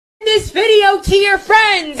this video to your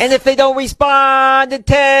friends. And if they don't respond in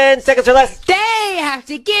 10 seconds or less, they have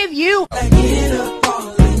to give you I get up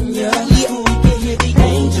all in ya. We can hear the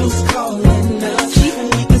angels calling.